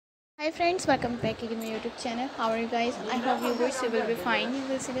Hi friends, welcome back again to my YouTube channel. How are you guys? I hope you guys will be fine. You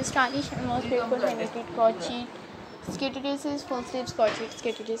will see the stylish and most beautiful handmade crochet skater dresses, full sleeves crochet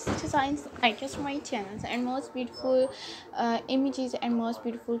skater dresses designs. I just my channels and most beautiful images and most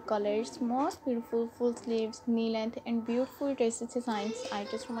beautiful colors, most beautiful full sleeves, knee length and beautiful dresses designs. I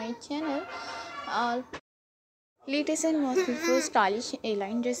just my channel. All latest and most beautiful stylish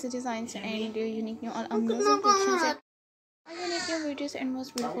A-line dresses designs and unique new all amazing collections. I will make your videos and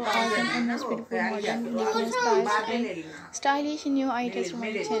most beautiful awesome and most beautiful modern unique new styles and stylish new items from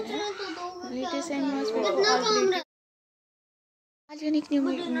my channel. Latest and most beautiful all unique new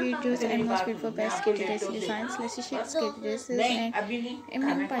videos and most beautiful best skater dress designs, lesser chic skater dresses and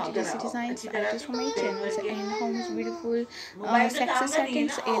evening party dress designs items from my channels and homes beautiful sexy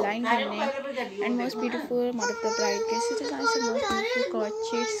settings, A-line v-neck and most beautiful mod of the bride dresses designs and most beautiful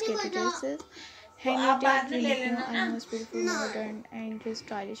crochet skater dresses. Handmade, unique new and most beautiful modern and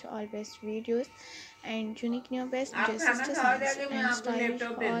stylish all best videos and unique new best dresses designs and stylish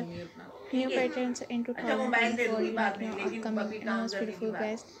all new patterns in 2024 unique new upcoming and most beautiful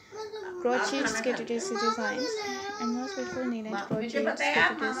best crochet skater dresses designs and most beautiful knee length crochet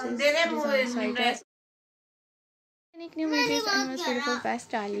skater dresses design styles. Unique new videos and most beautiful best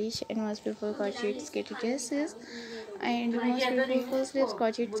stylish and most beautiful crochet skater dresses and most beautiful full sleeves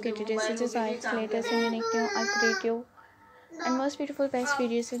crochet skater dresses designs latest and unique new creative and most beautiful best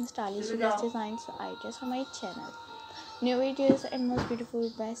videos and stylish best designs ideas on my channel. New videos and most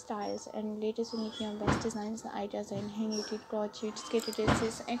beautiful best styles and latest unique new best designs ideas and hand-knitted crochet skater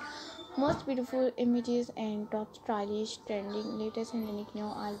dresses and most beautiful images and top stylish trending latest and unique new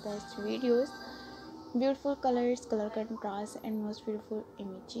all best videos, beautiful colors, color contrast and most beautiful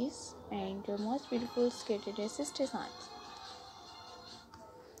images and most beautiful skater dresses designs.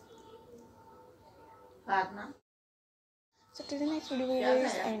 So till the next video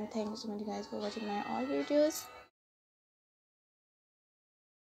viewers and thank you so much guys for watching my all videos.